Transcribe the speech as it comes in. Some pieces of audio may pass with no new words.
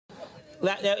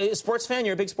Sports fan?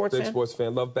 You're a big sports fan? Big sports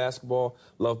fan. Love basketball,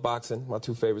 love boxing, my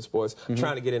two favorite sports. I'm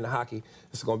trying to get into hockey.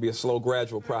 It's going to be a slow,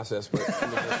 gradual process, but...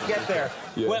 Get there.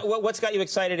 Yeah. What's got you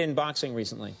excited in boxing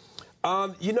recently?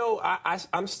 You know,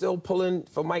 I'm still pulling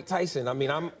for Mike Tyson. I mean,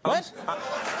 What?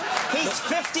 He's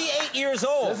 58 years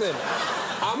old. Listen,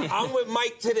 I'm with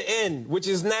Mike to the end, which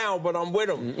is now, but I'm with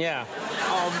him. Yeah.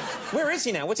 Where is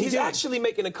he now? What's he doing? He's actually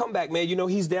making a comeback, man. You know,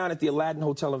 he's down at the Aladdin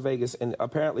Hotel in Vegas, and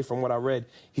apparently, from what I read,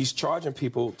 he's charging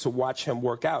people to watch him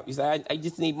work out. He's like, I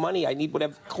just need money. I need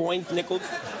whatever, coins, nickels.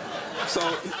 So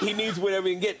he needs whatever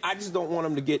he can get. I just don't want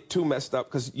him to get too messed up,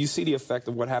 because you see the effect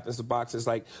of what happens to boxers.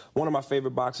 Like, one of my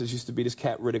favorite boxers used to be this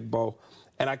cat, Riddick Bowe.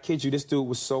 And I kid you, this dude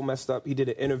was so messed up. He did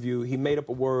an interview. He made up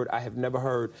a word I have never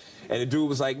heard. And the dude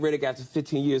was like, Riddick, after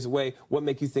 15 years away, what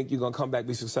make you think you're going to come back and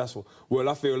be successful? Well,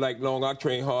 I feel like long I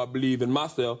train hard, believe in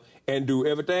myself, and do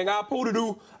everything I'm supposed to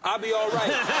do, I'll be all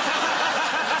right.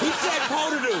 He said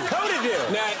 "supposed to do." Supposed to do.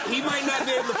 Now, he might not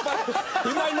be able to fight.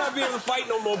 He might not be able to fight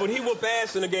no more, but he whoop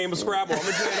ass in a game of Scrabble. I'm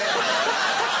going to tell you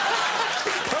that.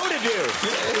 Supposed to do.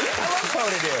 I love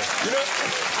supposed to do. You know,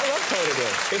 I love supposed to do.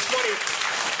 it's funny.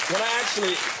 When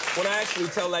I actually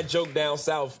tell that joke down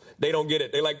south, they don't get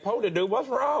it. They're like, "Po to do? What's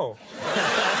wrong?"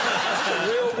 That's a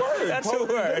real word. That's a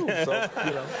word. So,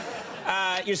 you know.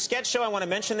 Your sketch show, I want to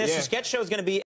mention this. Yeah. Your sketch show is going to be